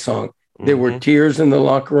fight song. There were tears in the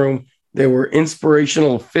locker room. There were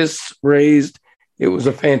inspirational fists raised. It was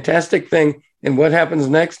a fantastic thing. And what happens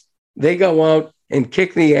next? They go out and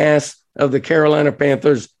kick the ass of the Carolina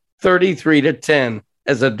Panthers 33-10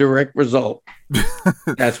 as a direct result.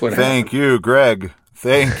 That's what happened. Thank you, Greg.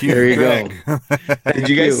 Thank you, There you Greg. go. Did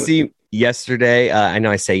you guys see yesterday? I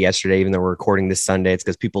know I say yesterday, even though we're recording this Sunday, it's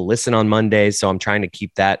because people listen on Mondays. So I'm trying to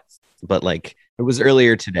keep that. But like it was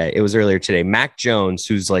earlier today. Mac Jones,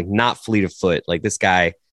 who's like not fleet of foot, like this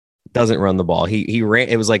guy doesn't run the ball. He ran.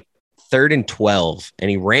 It was like 3rd and 12, and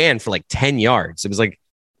he ran for like 10 yards. It was like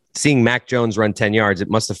seeing Mac Jones run 10 yards. It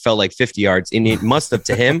must have felt like 50 yards, and it must have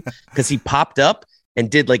to him because he popped up and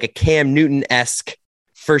did like a Cam Newton-esque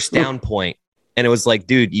first down point. And it was like,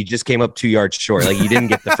 dude, you just came up 2 yards short. Like you didn't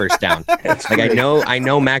get the first down. Like I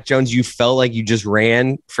know, Mac Jones, you felt like you just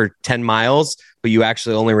ran for 10 miles, but you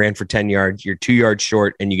actually only ran for 10 yards. You're 2 yards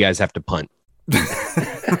short and you guys have to punt.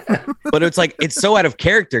 But it's like, it's so out of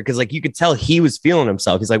character because like you could tell he was feeling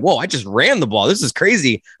himself. He's like, whoa, I just ran the ball. This is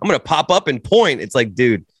crazy. I'm going to pop up and point. It's like,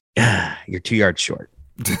 dude, you're 2 yards short.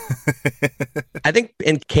 I think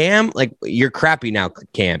in Cam, like you're crappy now,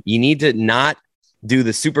 Cam. You need to not do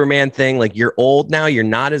the Superman thing. Like you're old now. You're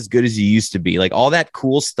not as good as you used to be. Like all that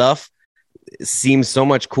cool stuff seems so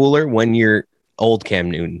much cooler when you're old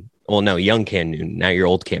Cam Newton. Well, no, young Cam Newton. Now you're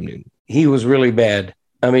old Cam Newton. He was really bad.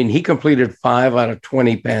 I mean, he completed 5 out of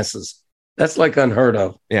 20 passes. That's like unheard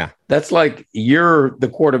of. Yeah. That's like you're the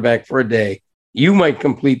quarterback for a day. You might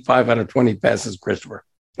complete 5 out of 20 passes, Christopher.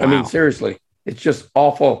 Wow. I mean, seriously, it's just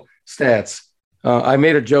awful stats. I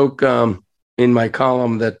made a joke in my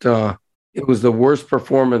column that it was the worst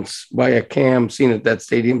performance by a Cam seen at that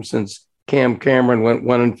stadium since Cam Cameron went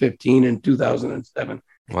 1-15 in 2007.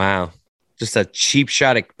 Wow. Just a cheap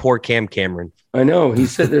shot at poor Cam Cameron. I know.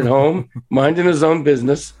 He's sitting at home, minding his own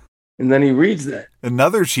business, and then he reads that.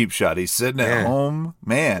 Another cheap shot. He's sitting at home.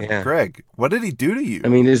 Man, Yeah. Greg, what did he do to you? I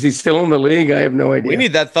mean, is he still in the league? I have no idea. We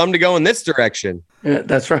need that thumb to go in this direction. Yeah,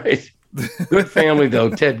 that's right. Good family, though.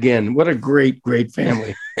 Ted Ginn. What a great, great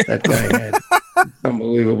family that guy had.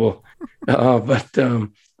 Unbelievable. But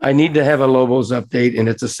I need to have a Lobos update, and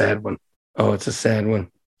it's a sad one. Oh, it's a sad one.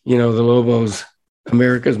 You know, the Lobos,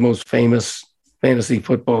 America's most famous fantasy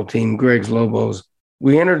football team, Greg's Lobos.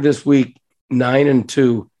 We entered this week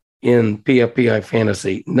 9-2 in PFPI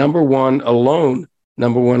fantasy. Number one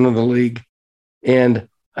in the league. And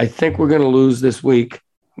I think we're going to lose this week.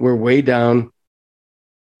 We're way down.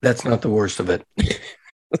 That's not the worst of it.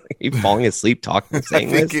 Are you falling asleep talking, saying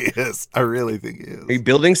I think this? he is. I really think he is. Are you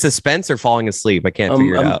building suspense or falling asleep? I can't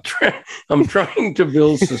figure it out. I'm trying to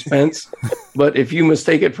build suspense, but if you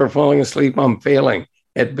mistake it for falling asleep, I'm failing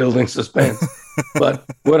at building suspense. But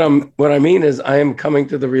what I mean is I am coming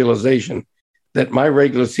to the realization that my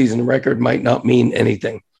regular season record might not mean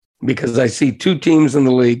anything because I see 2 teams in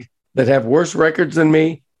the league that have worse records than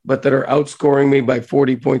me, but that are outscoring me by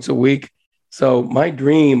 40 points a week. So my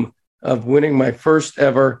dream of winning my first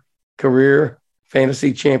ever career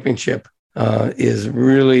fantasy championship is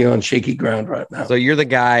really on shaky ground right now. So you're the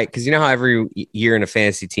guy, because you know how every year in a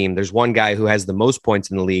fantasy team, there's one guy who has the most points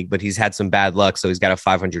in the league, but he's had some bad luck, so he's got a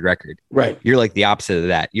 500 record. Right. You're like the opposite of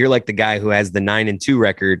that. You're like the guy who has the 9-2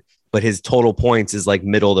 record, but his total points is like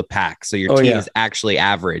middle of the pack. So your team is actually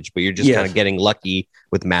average, but you're just kind of getting lucky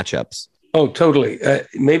with matchups. Oh, totally.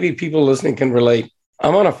 Maybe people listening can relate.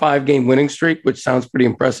 I'm on a 5-game winning streak, which sounds pretty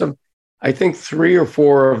impressive. I think 3 or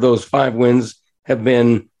 4 of those 5 wins have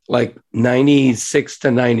been like 96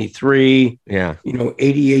 to 93. Yeah.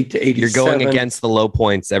 88 to 87. You're going against the low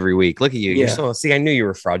points every week. Look at you. Yeah. See, I knew you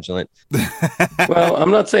were fraudulent. Well,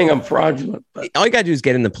 I'm not saying I'm fraudulent. But all you gotta do is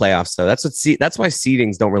get in the playoffs, though. That's why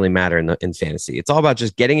seedings don't really matter in fantasy. It's all about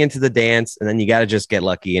just getting into the dance, and then you got to just get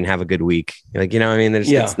lucky and have a good week. Like, what I mean?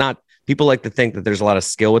 It's not. People like to think that there's a lot of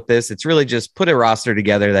skill with this. It's really just put a roster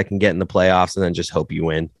together that can get in the playoffs, and then just hope you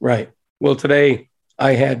win. Right. Well, today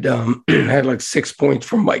I had had like 6 points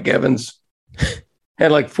from Mike Evans,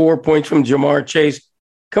 had like 4 points from Jamar Chase.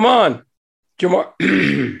 Come on, Jamar.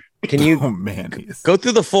 Can you go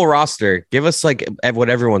through the full roster? Give us like what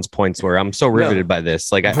everyone's points were. I'm so riveted by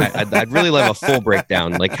this. Like, I'd really love a full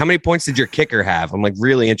breakdown. Like, how many points did your kicker have? I'm like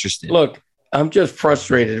really interested. Look, I'm just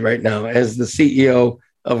frustrated right now as the CEO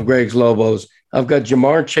of Greg's Lobos. I've got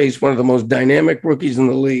Jamar Chase, one of the most dynamic rookies in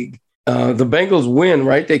the league. The Bengals win,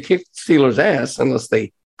 right? They kicked Steelers' ass unless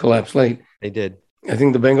they collapse late. They did. I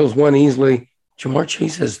think the Bengals won easily. Jamar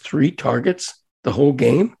Chase has 3 targets the whole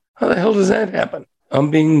game. How the hell does that happen?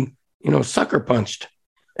 I'm being, sucker punched.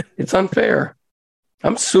 It's unfair.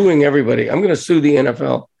 I'm suing everybody. I'm going to sue the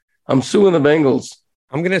NFL. I'm suing the Bengals.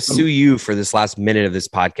 I'm going to sue you for this last minute of this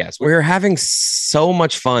podcast. We're having so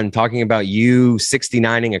much fun talking about you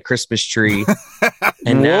 69ing a Christmas tree.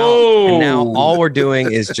 And now all we're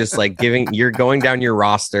doing is just like you're going down your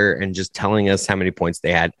roster and just telling us how many points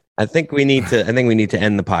they had. I think we need to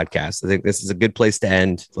end the podcast. I think this is a good place to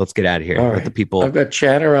end. Let's get out of here. All Let right. the people. I've got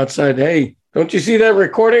chatter outside. Hey, don't you see that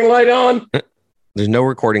recording light on? There's no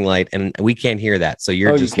recording light and we can't hear that. So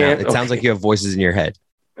you're just now, it sounds like you have voices in your head.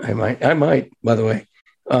 I might, by the way.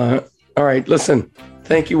 All right, listen,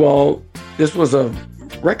 thank you all. This was a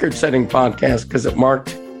record-setting podcast because it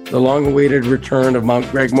marked the long-awaited return of Mount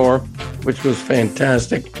Gregmore, which was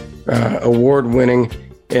fantastic, award-winning,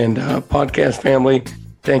 and podcast family.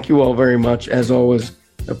 Thank you all very much. As always,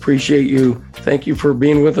 appreciate you. Thank you for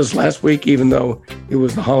being with us last week, even though it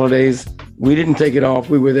was the holidays. We didn't take it off.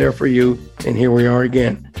 We were there for you, and here we are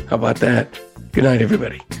again. How about that? Good night,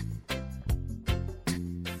 everybody.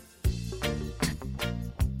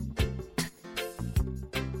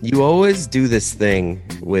 You always do this thing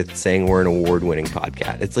with saying we're an award-winning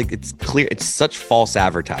podcast. It's like, it's clear. It's such false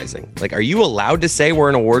advertising. Like, are you allowed to say we're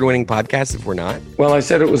an award-winning podcast if we're not? Well, I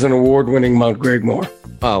said it was an award-winning Mount Gregmore.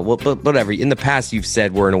 Oh, well, but whatever. In the past, you've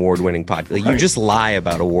said we're an award-winning podcast. Like, right. You just lie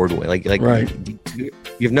about award-winning. Like right. You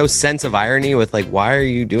have no sense of irony with like, why are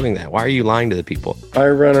you doing that? Why are you lying to the people? I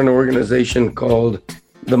run an organization called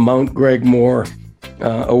the Mount Gregmore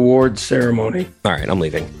award ceremony. All right, I'm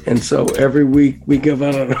leaving. And so every week we give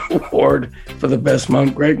out an award for the best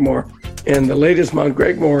Mount Gregmore. And the latest Mount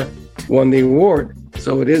Gregmore won the award.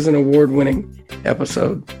 So it is an award-winning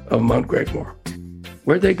episode of Mount Gregmore.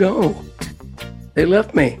 Where'd they go? They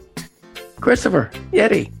left me. Christopher,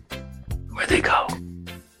 Yeti, where'd they go?